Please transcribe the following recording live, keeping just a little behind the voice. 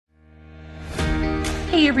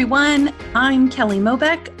Hey everyone, I'm Kelly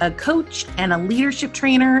Mobeck, a coach and a leadership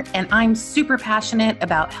trainer, and I'm super passionate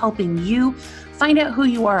about helping you find out who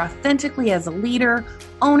you are authentically as a leader,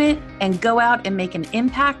 own it, and go out and make an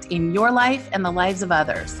impact in your life and the lives of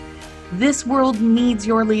others. This world needs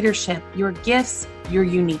your leadership, your gifts, your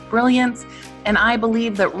unique brilliance, and I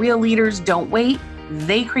believe that real leaders don't wait,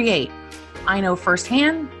 they create. I know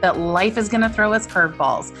firsthand that life is going to throw us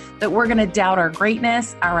curveballs, that we're going to doubt our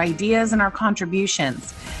greatness, our ideas, and our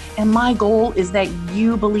contributions. And my goal is that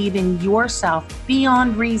you believe in yourself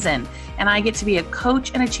beyond reason, and I get to be a coach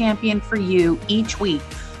and a champion for you each week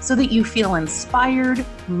so that you feel inspired,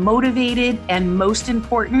 motivated, and most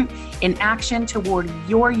important, in action toward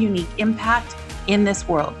your unique impact in this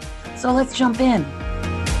world. So let's jump in.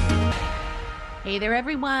 Hey there,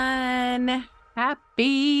 everyone.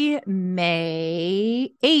 Happy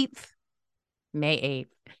May 8th. May 8th.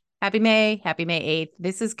 Happy May 8th.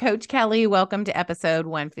 This is Coach Kelly. Welcome to episode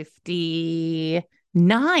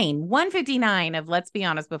 159 of Let's Be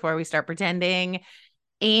Honest Before We Start Pretending.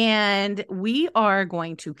 And we are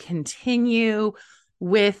going to continue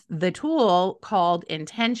with the tool called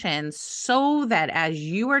intention so that as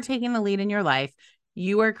you are taking the lead in your life,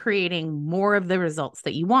 you are creating more of the results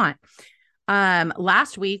that you want.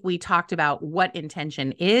 Last week, we talked about what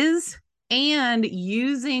intention is and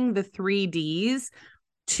using the 3Ds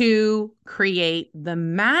to create the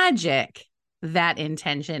magic that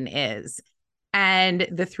intention is. And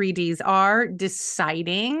the 3Ds are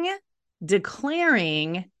deciding,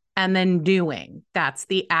 declaring, and then doing. That's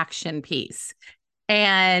the action piece.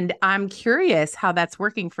 And I'm curious how that's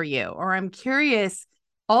working for you, or I'm curious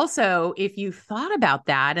also if you thought about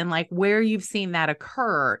that and like where you've seen that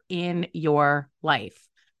occur in your life.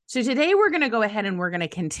 So today we're going to go ahead and we're going to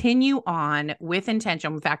continue on with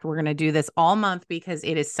intention. In fact, we're going to do this all month because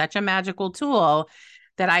it is such a magical tool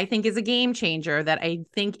that I think is a game changer, that I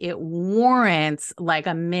think it warrants like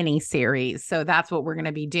a mini series. So that's what we're going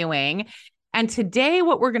to be doing. And today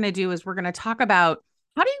what we're going to do is we're going to talk about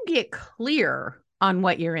how do you get clear on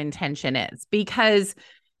what your intention is, because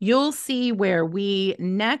you'll see where we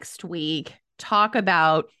next week talk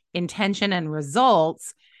about intention and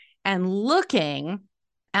results and looking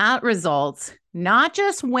at results, not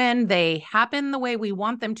just when they happen the way we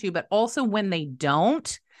want them to, but also when they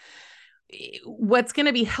don't. What's going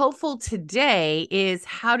to be helpful today is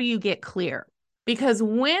how do you get clear? Because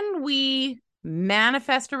when we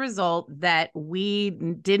manifest a result that we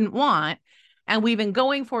didn't want, and we've been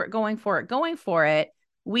going for it,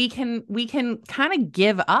 we can kind of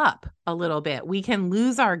give up a little bit. We can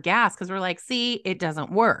lose our gas because we're like, see, it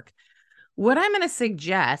doesn't work. What I'm going to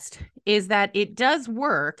suggest is that it does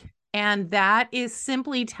work. And that is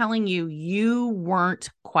simply telling you, you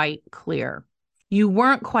weren't quite clear. You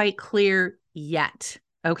weren't quite clear yet.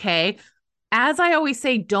 Okay. As I always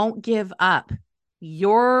say, don't give up.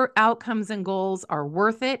 Your outcomes and goals are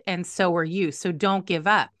worth it. And so are you. So don't give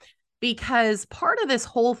up. Because part of this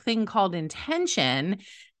whole thing called intention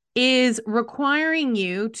is requiring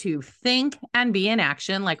you to think and be in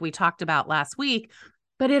action, like we talked about last week,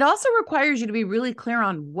 but it also requires you to be really clear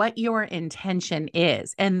on what your intention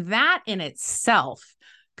is. And that in itself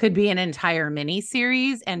could be an entire mini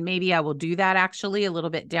series. And maybe I will do that actually a little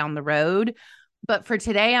bit down the road. But for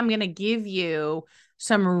today, I'm going to give you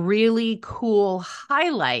some really cool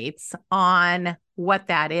highlights on what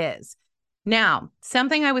that is. Now,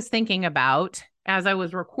 something I was thinking about as I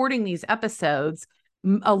was recording these episodes,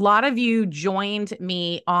 a lot of you joined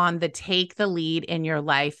me on the Take the Lead in Your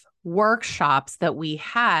Life workshops that we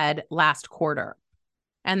had last quarter.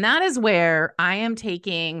 And that is where I am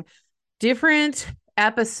taking different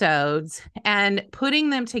episodes and putting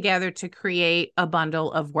them together to create a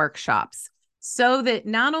bundle of workshops so that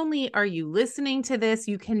not only are you listening to this,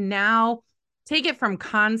 you can now take it from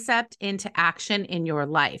concept into action in your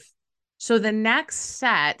life. So the next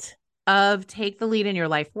set of Take the Lead in Your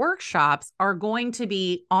Life workshops are going to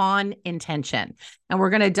be on intention. And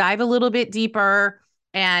we're going to dive a little bit deeper,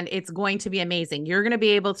 and it's going to be amazing. You're going to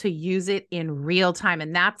be able to use it in real time,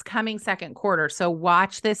 and that's coming second quarter. So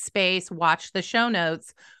watch this space, watch the show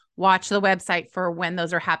notes, watch the website for when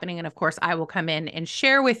those are happening. And of course, I will come in and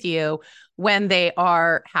share with you when they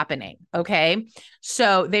are happening. Okay.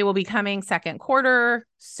 So they will be coming second quarter.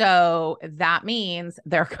 So that means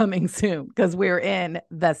they're coming soon because we're in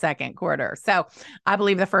the second quarter. So I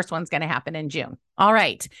believe the first one's going to happen in June. All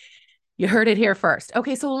right. You heard it here first.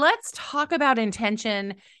 Okay. So let's talk about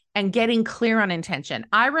intention and getting clear on intention.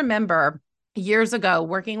 I remember years ago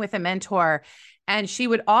working with a mentor, and she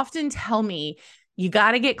would often tell me, you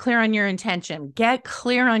got to get clear on your intention. Get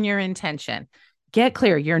clear on your intention. get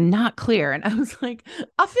clear. You're not clear. And I was like,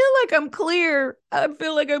 I feel like I'm clear. I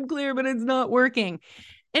feel like I'm clear, but it's not working.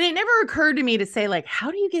 And it never occurred to me to say, like, how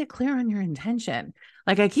do you get clear on your intention?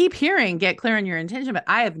 Like, I keep hearing get clear on your intention, but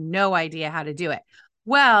I have no idea how to do it.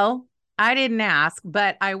 Well, I didn't ask,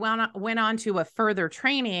 but I went on to a further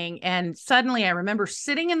training. And suddenly I remember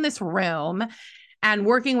sitting in this room and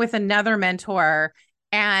working with another mentor.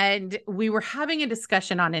 And we were having a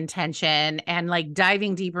discussion on intention and like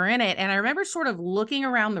diving deeper in it. And I remember sort of looking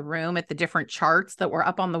around the room at the different charts that were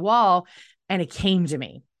up on the wall, and it came to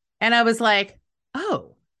me. And I was like,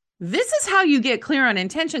 oh, this is how you get clear on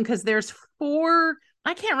intention, because there's four,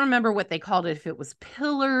 I can't remember what they called it, if it was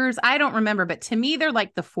pillars, I don't remember, but to me, they're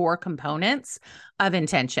like the four components of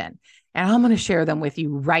intention. And I'm going to share them with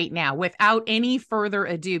you right now without any further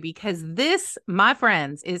ado, because this, my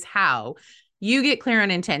friends, is how you get clear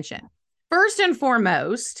on intention. First and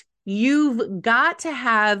foremost, you've got to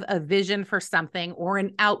have a vision for something or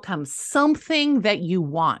an outcome, something that you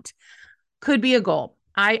want. Could be a goal.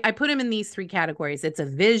 I put them in these three categories. It's a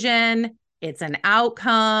vision, it's an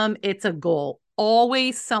outcome, it's a goal.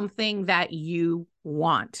 Always something that you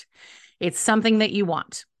want. It's something that you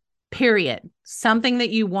want, period. Something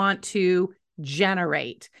that you want to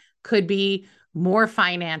generate. Could be more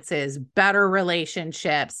finances, better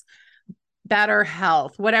relationships, better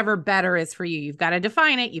health, whatever better is for you. You've got to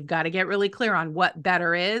define it. You've got to get really clear on what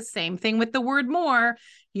better is. Same thing with the word more.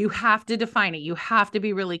 You have to define it. You have to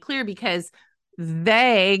be really clear, because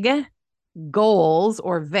vague goals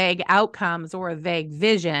or vague outcomes or a vague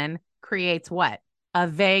vision creates what? A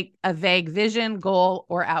vague vision, goal,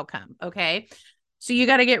 or outcome. Okay. So you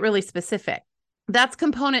got to get really specific. That's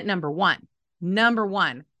component number one. Number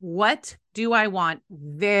one, what do I want?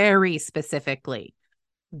 Very specifically.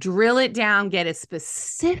 Drill it down, get as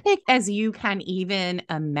specific as you can even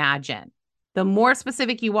imagine. The more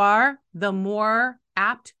specific you are, the more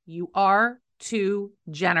apt you are to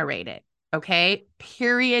generate it. Okay.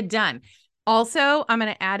 Period. Done. Also, I'm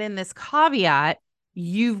going to add in this caveat.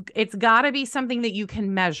 It's got to be something that you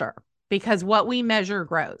can measure, because what we measure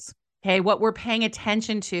grows. Okay. What we're paying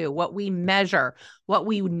attention to, what we measure, what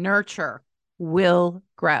we nurture will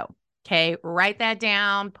grow. Okay. Write that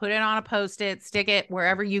down, put it on a Post-it, stick it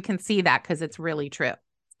wherever you can see that, because it's really true.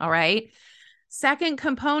 All right. Second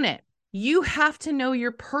component, you have to know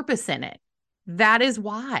your purpose in it. That is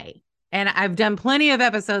why. And I've done plenty of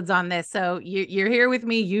episodes on this. So you're here with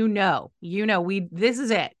me. This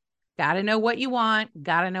is it. Got to know what you want.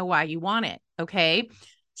 Got to know why you want it. Okay.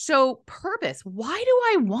 So purpose, why do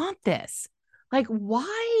I want this? Like,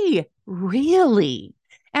 why really?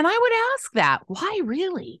 And I would ask that, why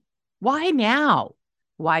really? Why now?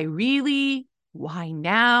 Why really? Why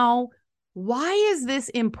now? Why is this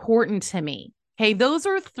important to me? Okay. Those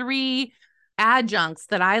are three adjuncts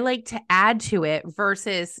that I like to add to it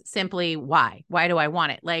versus simply why. Why do I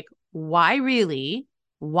want it? Like, why really?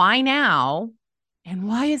 Why now? And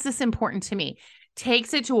why is this important to me?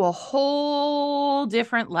 Takes it to a whole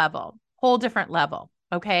different level.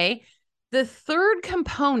 Okay. The third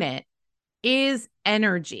component is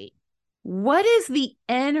energy. What is the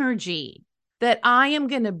energy that I am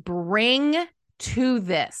going to bring to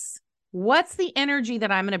this? What's the energy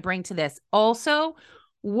that I'm going to bring to this? Also,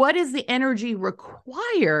 what is the energy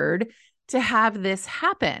required to have this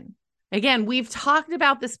happen? Again, we've talked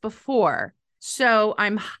about this before, so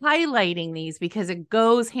I'm highlighting these because it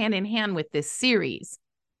goes hand in hand with this series.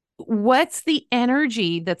 What's the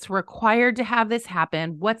energy that's required to have this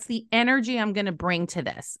happen? What's the energy I'm going to bring to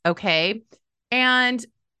this? Okay. And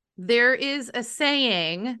there is a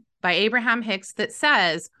saying by Abraham Hicks that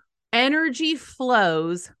says, energy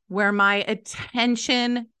flows where my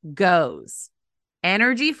attention goes.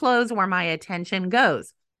 Energy flows where my attention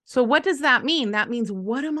goes. So what does that mean? That means,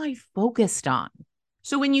 what am I focused on?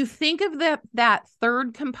 So when you think of that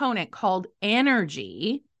third component called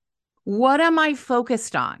energy, what am I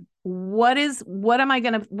focused on? What am I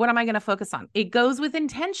going to focus on? It goes with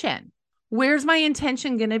intention. Where's my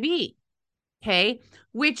intention going to be? Okay.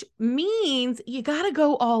 Which means you got to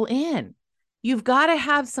go all in. You've got to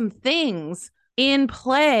have some things in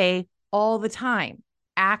play all the time.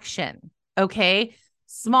 Action. Okay.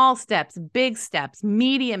 Small steps, big steps,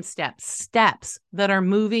 medium steps that are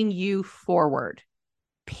moving you forward.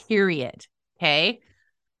 Period. Okay.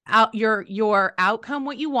 Your outcome,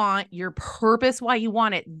 what you want, your purpose, why you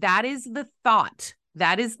want it. That is the thought.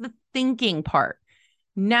 That is the thinking part.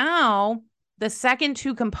 Now, the second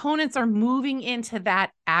two components are moving into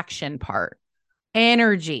that action part.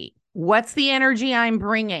 Energy. What's the energy I'm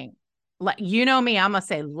bringing? You know me, I'm going to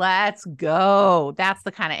say, let's go. That's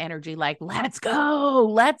the kind of energy, like, let's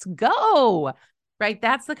go, right?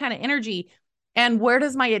 That's the kind of energy. And where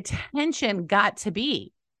does my attention got to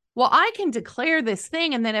be? Well, I can declare this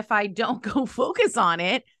thing, and then if I don't go focus on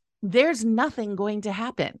it, there's nothing going to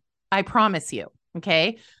happen. I promise you.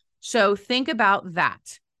 Okay. So think about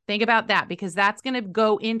that. Think about that, because that's going to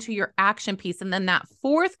go into your action piece. And then that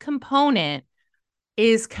fourth component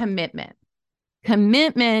is commitment.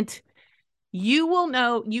 Commitment, you will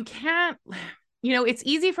know, you can't, it's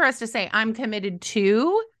easy for us to say, I'm committed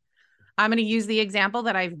to. I'm going to use the example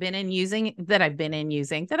that I've been using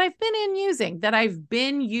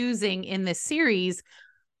in this series.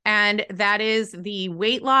 And that is the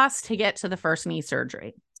weight loss to get to the first knee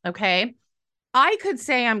surgery. Okay. I could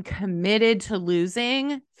say I'm committed to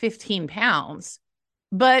losing 15 pounds,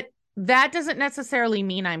 but that doesn't necessarily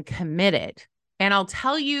mean I'm committed. And I'll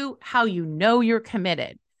tell you how you know you're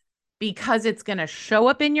committed, because it's going to show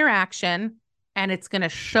up in your action and it's going to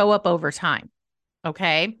show up over time.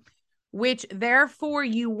 Okay. Which therefore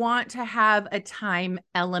you want to have a time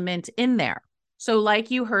element in there. So like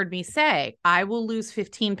you heard me say, I will lose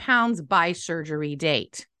 15 pounds by surgery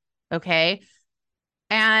date. Okay.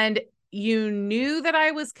 And you knew that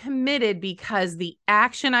I was committed because the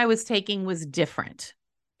action I was taking was different.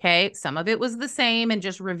 Okay. Some of it was the same, and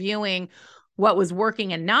just reviewing what was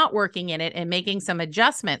working and not working in it and making some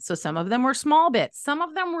adjustments. So some of them were small bits. Some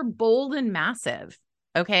of them were bold and massive.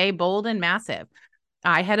 Okay. Bold and massive.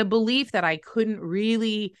 I had a belief that I couldn't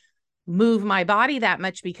really move my body that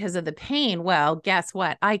much because of the pain. Well, guess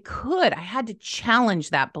what? I could. I had to challenge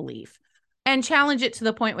that belief, and challenge it to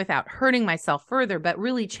the point without hurting myself further, but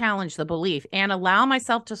really challenge the belief and allow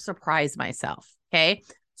myself to surprise myself. Okay.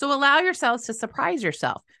 So allow yourselves to surprise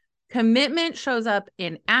yourself. Commitment shows up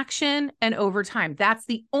in action and over time. That's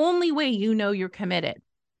the only way you know you're committed.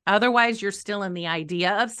 Otherwise, you're still in the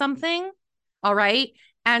idea of something. All right.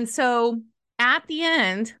 And so at the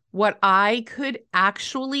end, what I could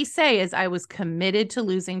actually say is I was committed to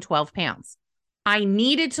losing 12 pounds. I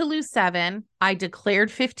needed to lose 7. I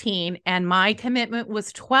declared 15, and my commitment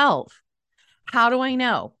was 12. How do I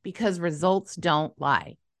know? Because results don't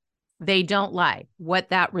lie. They don't lie. What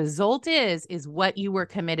that result is what you were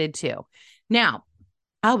committed to. Now,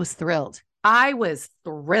 I was thrilled. I was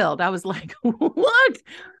like, look,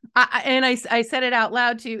 I said it out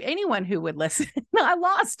loud to anyone who would listen. I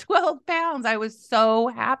lost 12 pounds. I was so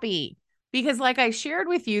happy because, like I shared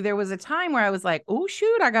with you, there was a time where I was like, oh,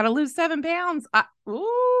 shoot, I got to lose 7 pounds.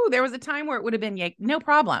 There was a time where it would have been, yeah, no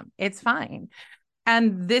problem. It's fine.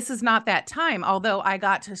 And this is not that time, although I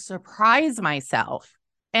got to surprise myself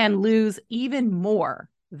and lose even more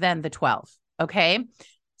than the 12. Okay.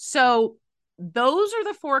 So those are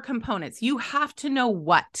the 4 components. You have to know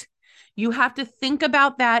what. You have to think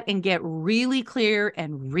about that and get really clear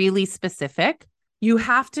and really specific. You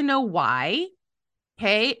have to know why.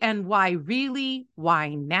 Okay. And why really,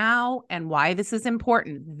 why now, and why this is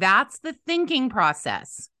important. That's the thinking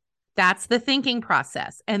process. That's the thinking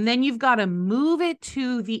process. And then you've got to move it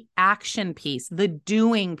to the action piece, the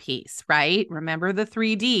doing piece, right? Remember the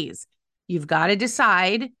 3 Ds. You've got to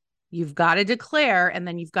decide, you've got to declare, and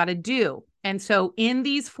then you've got to do. And so in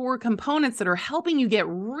these 4 components that are helping you get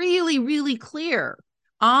really, really clear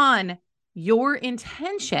on your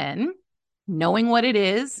intention, knowing what it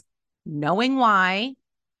is, knowing why,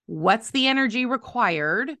 what's the energy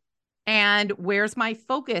required, and where's my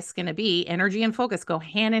focus going to be? Energy and focus go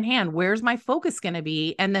hand in hand. Where's my focus going to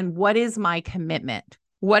be? And then what is my commitment?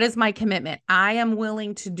 What is my commitment? I am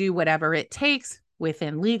willing to do whatever it takes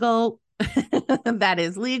within legal, that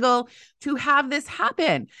is legal, to have this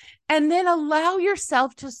happen. And then allow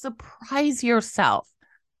yourself to surprise yourself.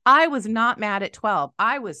 I was not mad at 12.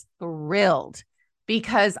 I was thrilled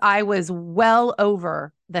because I was well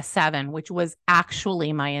over the 7, which was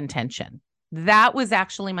actually my intention. That was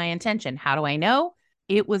actually my intention. How do I know?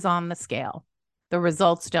 It was on the scale. The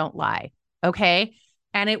results don't lie. Okay.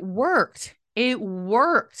 And it worked. It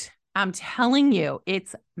worked. I'm telling you,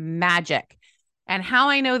 it's magic. And how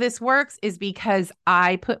I know this works is because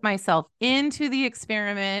I put myself into the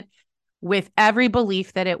experiment with every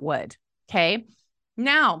belief that it would. Okay.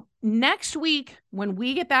 Now, next week, when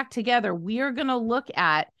we get back together, we are going to look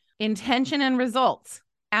at intention and results.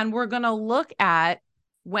 And we're going to look at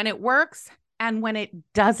when it works and when it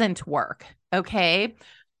doesn't work. Okay.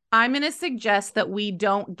 I'm going to suggest that we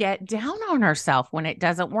don't get down on ourselves when it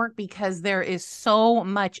doesn't work, because there is so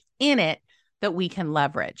much in it that we can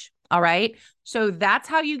leverage. All right. So that's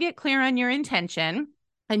how you get clear on your intention.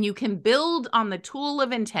 And you can build on the tool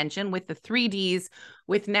of intention with the 3 Ds,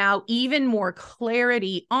 with now even more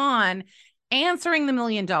clarity on answering the $1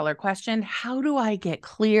 million question. How do I get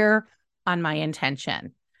clear on my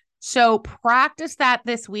intention? So practice that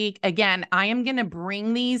this week. Again, I am going to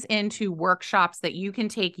bring these into workshops that you can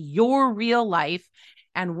take your real life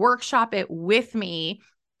and workshop it with me.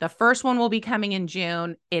 The first one will be coming in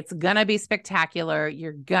June. It's going to be spectacular.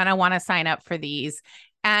 You're going to want to sign up for these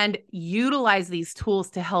and utilize these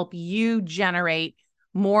tools to help you generate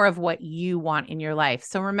more of what you want in your life.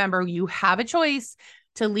 So remember, you have a choice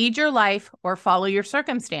to lead your life or follow your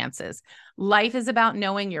circumstances. Life is about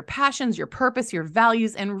knowing your passions, your purpose, your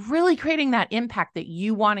values, and really creating that impact that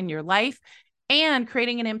you want in your life and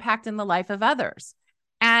creating an impact in the life of others.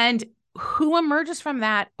 And who emerges from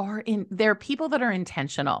that they're people that are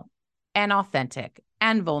intentional and authentic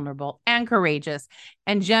and vulnerable and courageous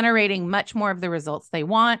and generating much more of the results they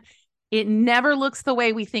want. It never looks the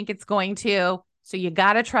way we think it's going to. So you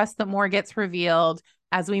got to trust that more gets revealed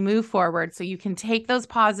as we move forward, so you can take those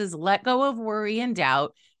pauses, let go of worry and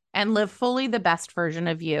doubt, and live fully the best version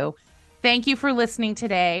of you. Thank you for listening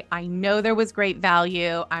today. I know there was great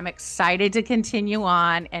value. I'm excited to continue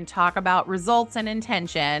on and talk about results and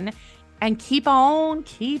intention and keep on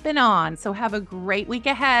keeping on. So have a great week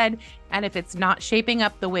ahead. And if it's not shaping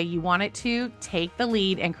up the way you want it to, take the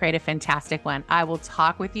lead and create a fantastic one. I will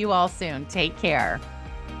talk with you all soon. Take care.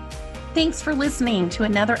 Thanks for listening to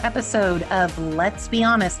another episode of Let's Be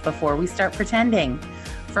Honest Before We Start Pretending.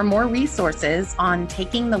 For more resources on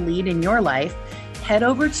taking the lead in your life, head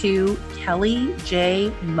over to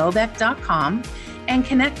kellyjmobeck.com and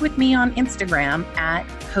connect with me on Instagram at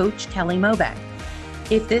Coach Kelly Mobeck.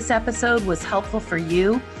 If this episode was helpful for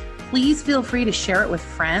you, please feel free to share it with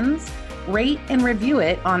friends, rate and review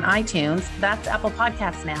it on iTunes. That's Apple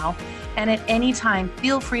Podcasts now. And at any time,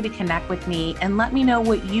 feel free to connect with me and let me know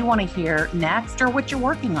what you want to hear next or what you're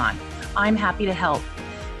working on. I'm happy to help.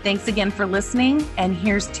 Thanks again for listening, and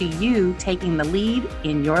here's to you taking the lead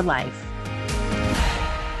in your life.